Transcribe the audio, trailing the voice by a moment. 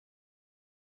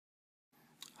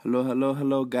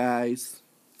Hello, guys.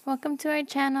 Welcome to our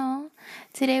channel.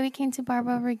 Today we came to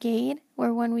Barbell Brigade.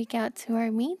 We're 1 week out to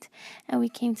our meet, and we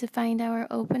came to find our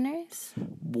openers.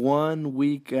 1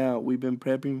 week out. We've been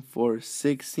prepping for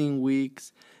 16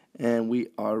 weeks, and we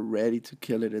are ready to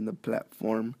kill it in the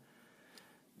platform.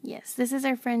 Yes, this is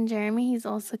our friend Jeremy. He's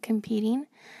also competing.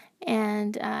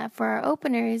 And for our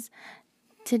openers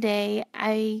today,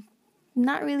 I'm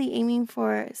not really aiming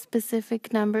for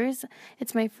specific numbers.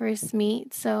 It's my first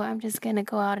meet, so I'm just going to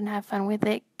go out and have fun with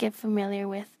it, get familiar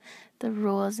with the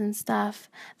rules and stuff.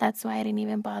 That's why I didn't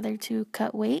even bother to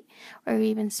cut weight or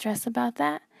even stress about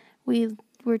that. We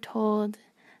were told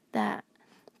that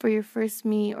for your first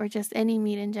meet or just any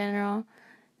meet in general,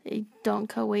 don't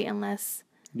cut weight unless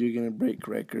you're going to break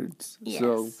records. Yes.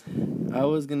 So I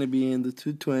was going to be in the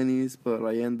 220s, but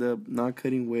I end up not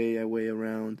cutting weight. I weigh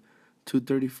around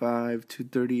 235,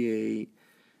 238.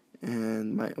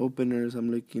 And my openers,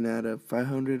 I'm looking at a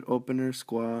 500 opener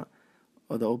squat,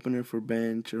 or the opener for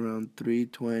bench around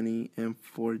 320, and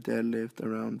for deadlift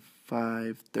around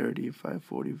 530,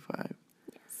 545.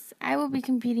 I will be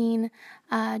competing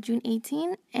June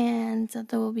 18th, and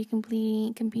Zato will be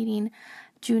competing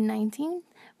June 19th,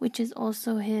 which is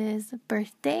also his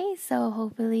birthday. So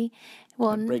hopefully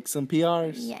we'll break some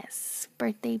PRs. Yes,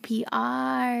 birthday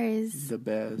PRs. The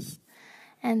best.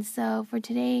 And so for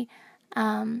today,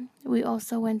 we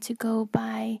also went to go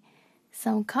buy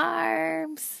some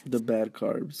carbs. The bad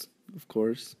carbs, of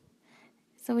course.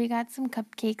 So we got some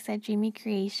cupcakes at Dreamy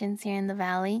Creations here in the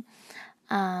Valley.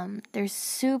 They're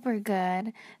super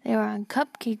good. They were on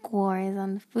Cupcake Wars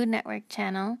on the Food Network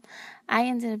channel. I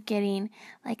ended up getting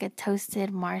like a toasted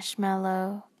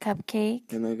marshmallow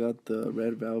cupcake. And I got the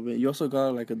red velvet. You also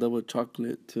got like a double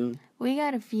chocolate too. We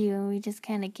got a few. We just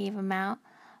kind of gave them out.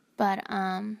 But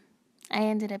I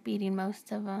ended up eating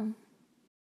most of them.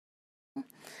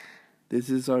 This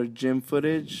is our gym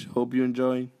footage. Hope you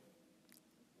enjoy.